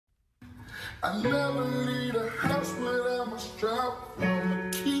I never leave the house without my strap. I'ma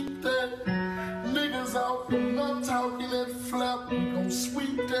keep that. Niggas out the mouth talking that flap. We gon'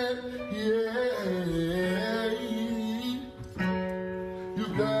 sweep that, yeah. You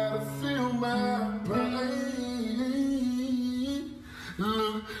gotta feel my pain.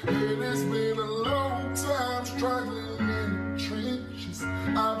 Look, it's been a long time struggling in the trenches.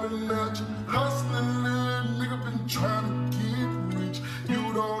 I've been out here hustling, little nigga been trying to get rich.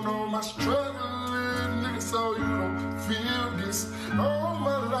 You don't know my struggle, little nigga, so you don't feel this. All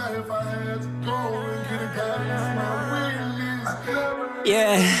my life I had to go and get a guy that's my weakness.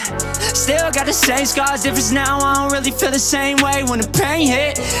 Yeah, still got the same scars, difference now, I don't really feel the same way when the pain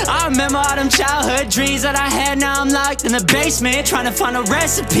hit. I remember all them childhood dreams that I had, now I'm locked in the basement, trying to find a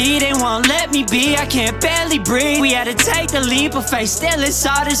recipe, they won't let me be, I can't barely breathe. We had to take the leap of faith, still it's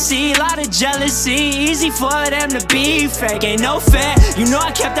hard to see, a lot of jealousy, easy for them to be fake, ain't no fair. You know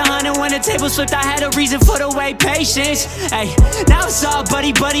I kept 100 when the tables flipped, I had a reason for the wait, patience. Hey, now it's all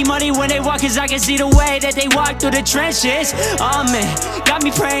buddy money when they walk, cause I can see the way that they walk through the trenches. Oh man, got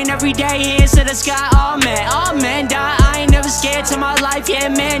me praying every day, hands to the sky, oh man, die. I ain't never scared to my life, yeah,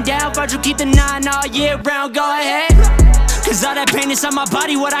 man down. Virgil keep the 9 all year round, go ahead. Cause all that pain inside my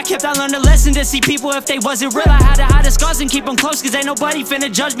body, what I kept, I learned a lesson. To see people if they wasn't real, I had to hide the scars and keep them close. Cause ain't nobody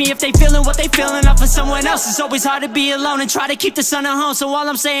finna judge me if they feeling what they feeling up for someone else. It's always hard to be alone and try to keep the sun at home. So all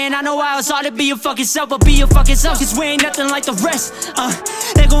I'm saying, I know how it's hard to be your fucking self, but be your fucking self. Cause we ain't nothing like the rest.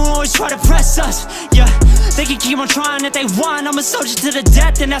 They gon' always try to press us, yeah. They can keep on trying if they want. I'm a soldier to the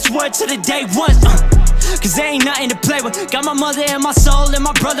death, and that's word to the day one. Cause there ain't nothing to play with. Got my mother and my soul and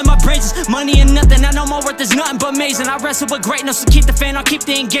my brother, my brains. Money and nothing, I know my worth is nothing but amazing. I wrestle with greatness, so keep the fan, I'll keep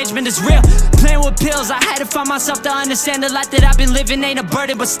the engagement, it's real. Playing with pills, I had to find myself to understand the life that I've been living ain't a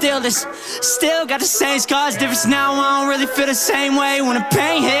burden, but still it's still got the same scars, difference now, I don't really feel the same way when the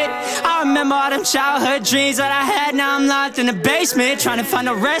pain hit. I remember all them childhood dreams that I had, now I'm locked in the basement, trying to find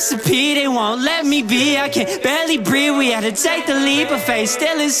a recipe, they won't let me be, I can't barely breathe. We had to take the leap of faith,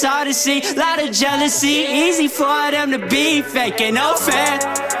 still it's hard to see, lot of jealousy, easy for them to be fake, ain't no fair.